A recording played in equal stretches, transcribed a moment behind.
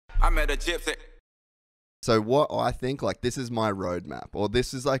met a gypsy. So what I think, like, this is my roadmap, or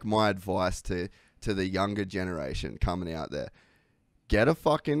this is like my advice to the younger generation coming out there. Get a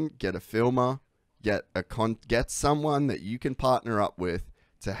filmer, get someone that you can partner up with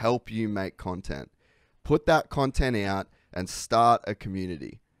to help you make content. Put that content out and start a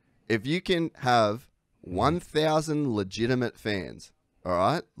community. If you can have 1,000 legitimate fans, all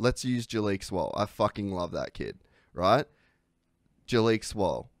right? Let's use Jalek Swoll. I fucking love that kid, right? Jalek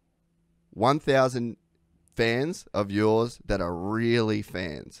Swoll. 1,000 fans of yours that are really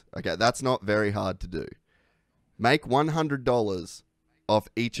fans. Okay, that's not very hard to do. Make $100 off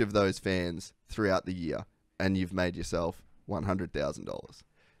each of those fans throughout the year, and you've made yourself $100,000.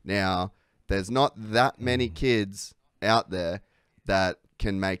 Now, there's not that many kids out there that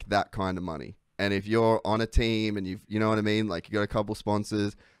can make that kind of money. And if you're on a team and you know what I mean, like you got a couple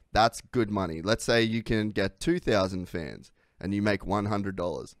sponsors, that's good money. Let's say you can get 2,000 fans and you make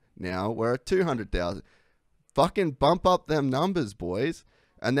 $100. Now we're at 200,000. Fucking bump up them numbers, boys.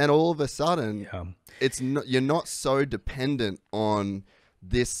 And then all of a sudden, you're not so dependent on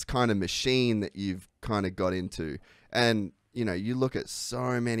this kind of machine that you've kind of got into. And, you know, you look at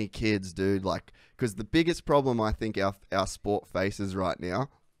so many kids, dude, like, because the biggest problem I think our sport faces right now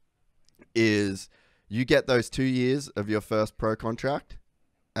is you get those 2 years of your first pro contract,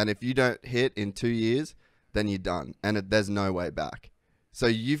 and if you don't hit in 2 years, then you're done, and there's no way back. So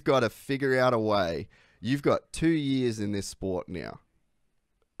you've got to figure out a way. You've got 2 years in this sport now,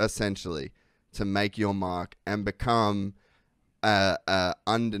 essentially, to make your mark and become a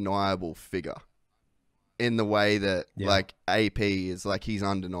undeniable figure in the way that like AP is, like, he's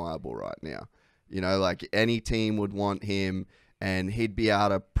undeniable right now. You know, like any team would want him, and he'd be able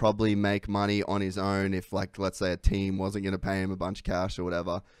to probably make money on his own if, like, let's say a team wasn't going to pay him a bunch of cash or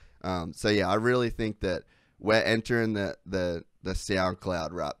whatever. So yeah, I really think that we're entering the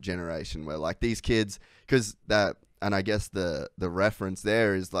SoundCloud rap generation where, like, these kids, because that, and I guess the reference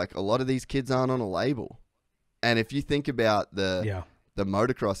there is, like, a lot of these kids aren't on a label. And if you think about the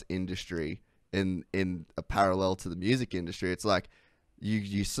motocross industry in a parallel to the music industry, it's like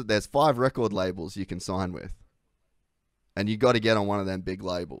there's 5 record labels you can sign with, and you got to get on one of them big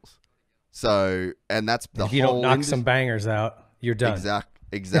labels. So, and that's the whole. If you don't knock some bangers out, you're done.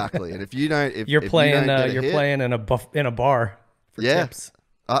 Exactly. And if you don't, if you're playing, you don't you're playing in a bar for tips.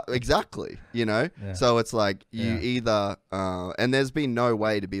 Exactly. You know, so it's like you either, and there's been no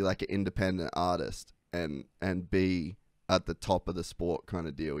way to be like an independent artist and be at the top of the sport kind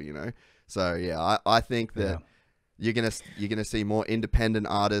of deal, you know? So yeah, I think that you're gonna see more independent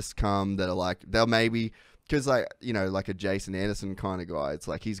artists come that are like, they'll maybe, because, like, you know, like a Jason Anderson kind of guy, it's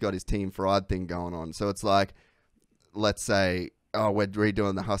like he's got his Team Fried thing going on. So it's like, let's say, oh, we're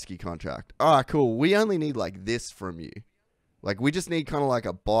redoing the Husky contract. All right, cool. We only need like this from you. Like, we just need kind of like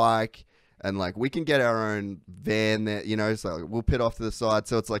a bike, and like we can get our own van there, you know, so we'll pit off to the side.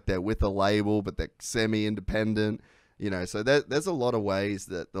 So it's like they're with a label, but they're semi-independent, you know. So there's a lot of ways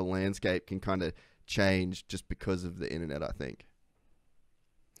that the landscape can kind of change just because of the internet, I think.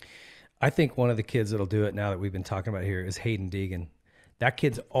 I think one of the kids that'll do it now that we've been talking about here is Hayden Deegan. That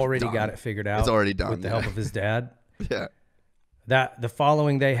kid's already got it figured out. It's already done with the help of his dad. Yeah. That the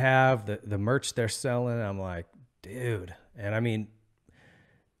following they have, the merch they're selling, I'm like, dude. And I mean,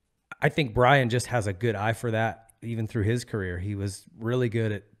 I think Brian just has a good eye for that. Even through his career, he was really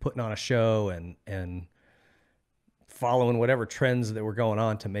good at putting on a show and following whatever trends that were going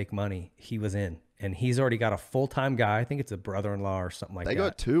on to make money. He was in. And he's already got a full-time guy. I think it's a brother-in-law or something like that. They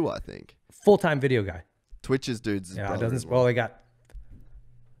got 2, I think. Full-time video guy. Twitch's dude's brother-in-law. Well, they got...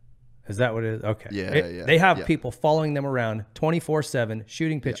 Is that what it is? Okay. Yeah. They have people following them around 24/7,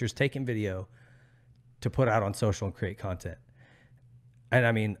 shooting pictures, taking video to put out on social and create content. And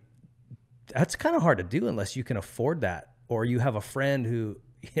I mean, that's kind of hard to do unless you can afford that, or you have a friend who,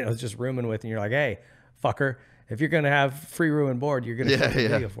 you know, is just rooming with, and you're like, hey, fucker, if you're going to have free room and board, you're going to take a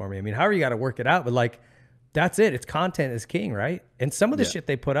video for me. I mean, however you got to work it out, but like, that's it. It's content is king, right? And some of the shit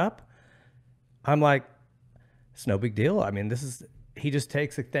they put up, I'm like, it's no big deal. I mean, he just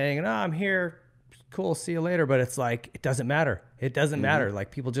takes a thing and, I'm here. Cool. See you later. But it's like, it doesn't matter. It doesn't matter.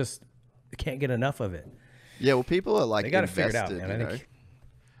 Like, people just can't get enough of it. Yeah. Well, people are like, they got to figure it out, man.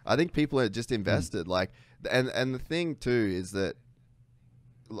 I think people are just invested. Like, and the thing too is that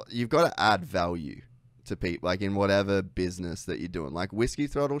you've got to add value to people, like in whatever business that you're doing. Like Whisky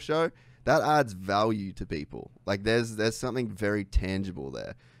Throttle show, that adds value to people. Like there's something very tangible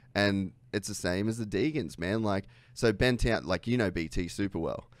there, and it's the same as the Deegans, man. Like, so Ben Town, like, you know BT super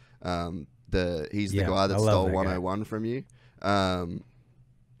well. He's the guy that stole 101 from you. But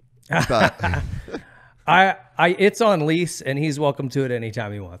It's on lease, and he's welcome to it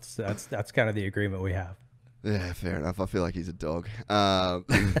anytime he wants. That's kind of the agreement we have. Yeah, fair enough. I feel like he's a dog. But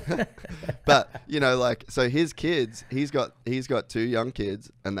you know, like, so his kids, he's got 2 young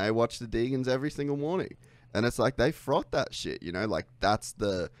kids, and they watch the Deegans every single morning, and it's like they froth that shit. You know, like that's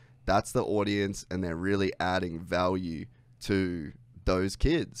the audience, and they're really adding value to those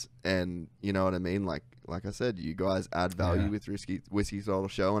kids. And you know what I mean? Like I said, you guys add value with Whisky Throttle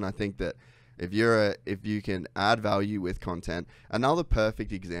Show, and I think that if you can add value with content, another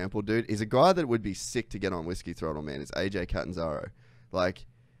perfect example, dude, is a guy that would be sick to get on Whisky Throttle, man, is AJ Catanzaro. Like,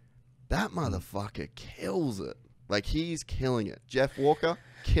 that motherfucker kills it. Like, he's killing it. Jeff Walker,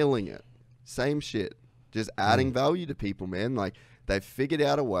 killing it. Same shit. Just adding value to people, man. Like, they've figured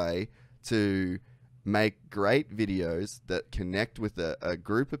out a way to make great videos that connect with a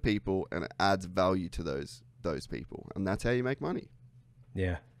group of people, and it adds value to those people. And that's how you make money.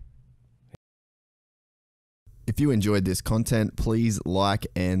 Yeah. If you enjoyed this content, please like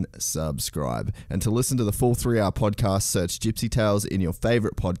and subscribe. And to listen to the full 3-hour podcast, search Gypsy Tales in your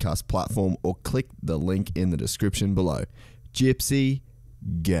favorite podcast platform or click the link in the description below. Gypsy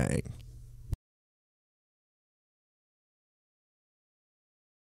Gang.